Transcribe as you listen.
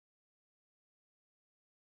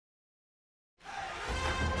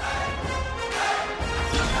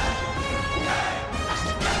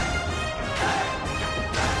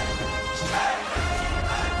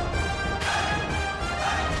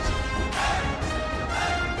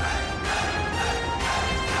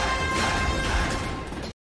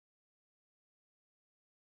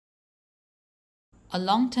A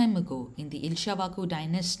long time ago in the Ilshavaku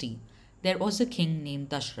dynasty, there was a king named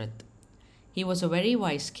Dashrath. He was a very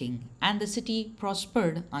wise king, and the city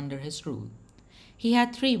prospered under his rule. He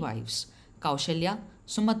had three wives, Kaushalya,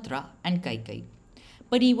 Sumatra, and Kaikai.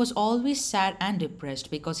 But he was always sad and depressed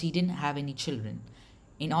because he didn't have any children.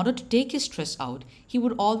 In order to take his stress out, he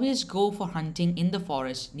would always go for hunting in the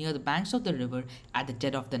forest near the banks of the river at the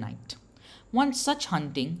dead of the night. Once such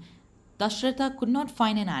hunting, Dashratha could not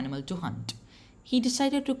find an animal to hunt. He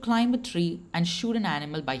decided to climb a tree and shoot an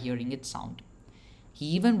animal by hearing its sound. He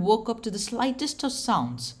even woke up to the slightest of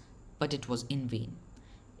sounds, but it was in vain.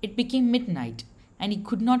 It became midnight and he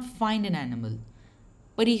could not find an animal.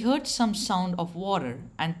 But he heard some sound of water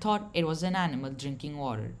and thought it was an animal drinking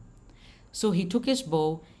water. So he took his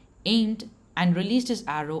bow, aimed, and released his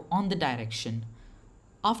arrow on the direction.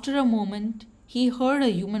 After a moment, he heard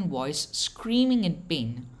a human voice screaming in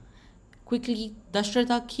pain. Quickly,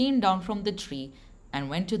 Dashratha came down from the tree and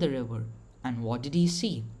went to the river. And what did he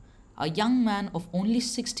see? A young man of only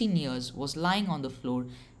 16 years was lying on the floor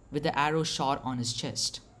with the arrow shot on his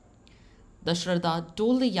chest. Dashratha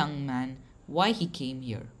told the young man why he came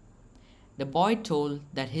here. The boy told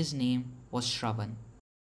that his name was Shravan.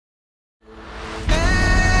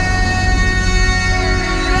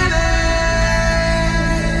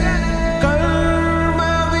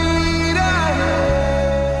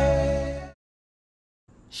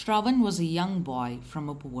 Shravan was a young boy from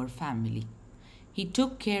a poor family. He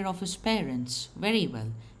took care of his parents very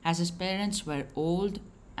well, as his parents were old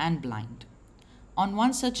and blind. On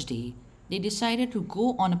one such day, they decided to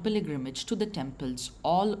go on a pilgrimage to the temples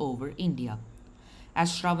all over India.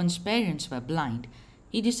 As Shravan's parents were blind,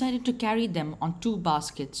 he decided to carry them on two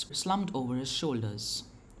baskets slumped over his shoulders.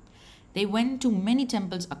 They went to many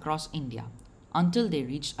temples across India until they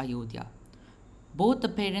reached Ayodhya. Both the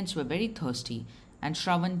parents were very thirsty, and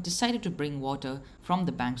Shravan decided to bring water from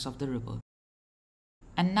the banks of the river.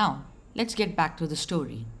 And now, let's get back to the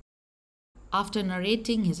story. After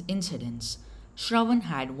narrating his incidents, Shravan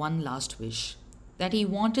had one last wish, that he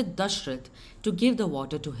wanted Dashrath to give the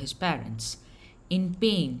water to his parents. In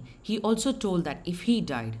pain, he also told that if he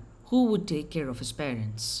died, who would take care of his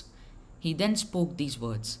parents? He then spoke these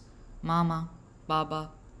words, "Mama,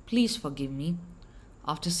 Baba, please forgive me."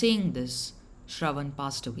 After saying this, Shravan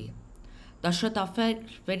passed away. Dashratha felt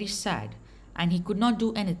very sad and he could not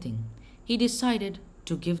do anything. He decided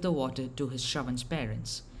to give the water to his Shravan's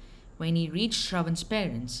parents. When he reached Shravan's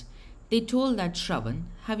parents, they told that Shravan,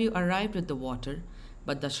 "Have you arrived with the water?"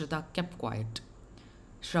 But Dashratha kept quiet.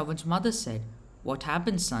 Shravan's mother said, "What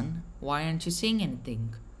happened, son? Why aren't you saying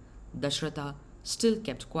anything?" Dashratha still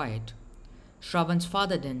kept quiet. Shravan's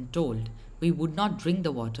father then told, "We would not drink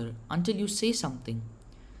the water until you say something."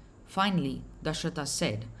 Finally, Dashratha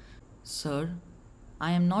said, "Sir,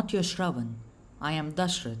 I am not your Shravan. I am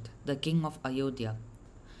Dashrath, the king of Ayodhya."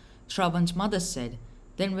 Shravan's mother said,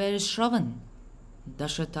 "Then where is Shravan?"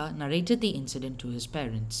 Dashratha narrated the incident to his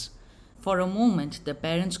parents. For a moment, the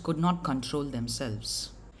parents could not control themselves.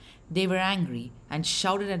 They were angry and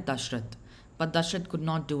shouted at Dashrath, but Dashrath could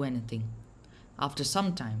not do anything. After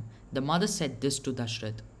some time, the mother said this to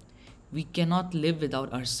Dashrath, "We cannot live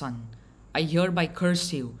without our son. I hereby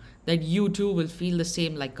curse you that you too will feel the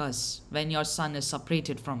same like us when your son is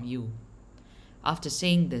separated from you." After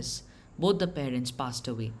saying this, both the parents passed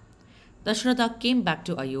away. Dashratha came back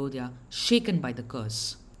to Ayodhya shaken by the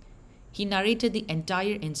curse. He narrated the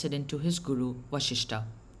entire incident to his guru Vashishta.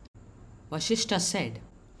 Vashishta said,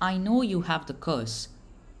 "I know you have the curse,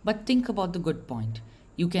 but think about the good point.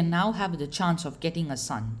 You can now have the chance of getting a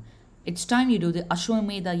son. It's time you do the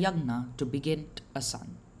Ashwamedha Yagna to beget a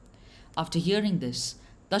son." After hearing this,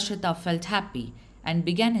 Dashratha felt happy and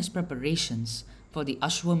began his preparations for the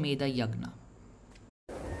Ashwamedha Yagna.